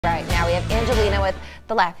We have Angelina with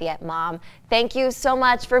the Lafayette Mom. Thank you so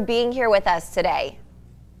much for being here with us today.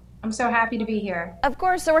 I'm so happy to be here. Of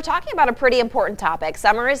course, so we're talking about a pretty important topic.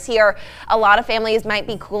 Summer is here. A lot of families might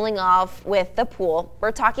be cooling off with the pool.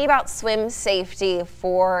 We're talking about swim safety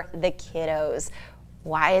for the kiddos.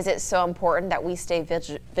 Why is it so important that we stay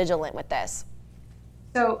vigilant with this?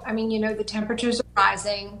 So, I mean, you know, the temperatures are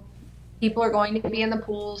rising. People are going to be in the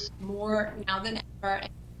pools more now than ever. And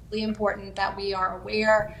it's really important that we are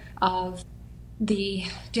aware of the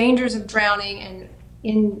dangers of drowning and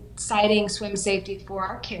inciting swim safety for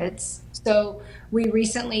our kids. So we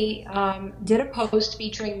recently did a post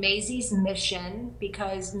featuring Maisie's mission,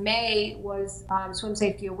 because May was swim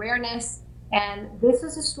safety awareness. And this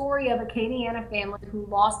is a story of a Acadiana family who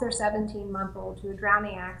lost their 17-month-old to a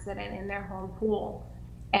drowning accident in their home pool.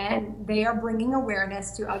 And they are bringing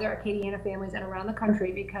awareness to other Acadiana families and around the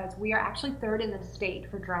country, because we are actually third in the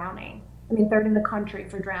state for drowning. I mean, third in the country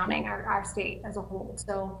for drowning, our state as a whole.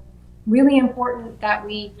 So really important that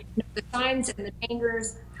we know the signs and the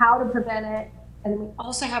dangers, how to prevent it. And then we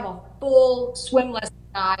also have a full swim lesson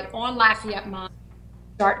guide on Lafayette Mom.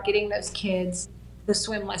 Start getting those kids the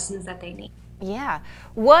swim lessons that they need. Yeah.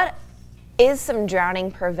 What is some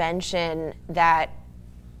drowning prevention that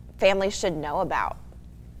families should know about?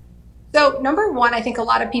 So number one, I think a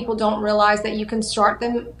lot of people don't realize that you can start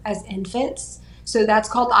them as infants. So that's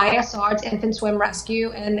called ISR, it's Infant Swim Rescue,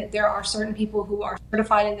 and there are certain people who are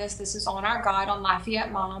certified in this. This is on our guide on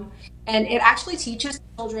Lafayette Mom, and it actually teaches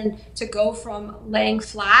children to go from laying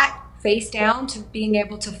flat, face down, to being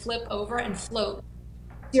able to flip over and float.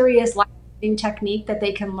 Serious life-saving technique that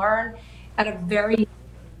they can learn at a very,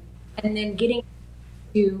 and then getting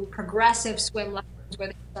to progressive swim lessons where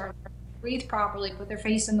they start to breathe properly, put their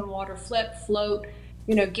face in the water, flip, float,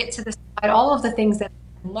 you know, get to the side, all of the things that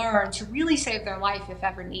learn to really save their life if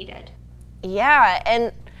ever needed. Yeah,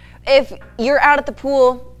 and if you're out at the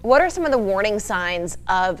pool, what are some of the warning signs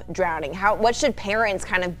of drowning? What should parents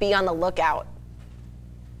kind of be on the lookout?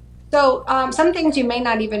 So some things you may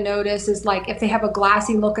not even notice is like if they have a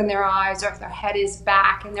glassy look in their eyes, or if their head is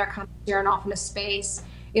back and they're kind of staring off into space.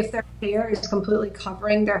 If their hair is completely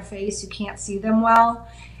covering their face, you can't see them well.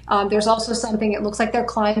 There's also something, it looks like they're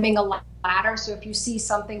climbing a ladder. So if you see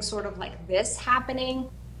something sort of like this happening,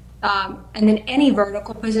 and then any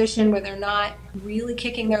vertical position where they're not really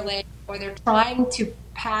kicking their leg, or they're trying to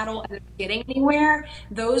paddle and getting anywhere,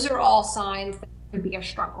 those are all signs that could be a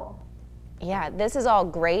struggle. Yeah, this is all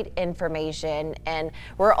great information, and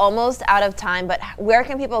we're almost out of time, but where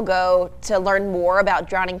can people go to learn more about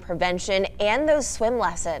drowning prevention and those swim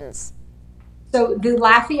lessons? So the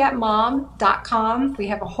LafayetteMom.com, we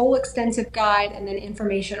have a whole extensive guide and then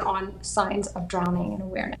information on signs of drowning and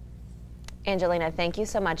awareness. Angelina, thank you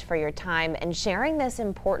so much for your time and sharing this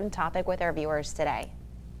important topic with our viewers today.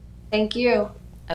 Thank you.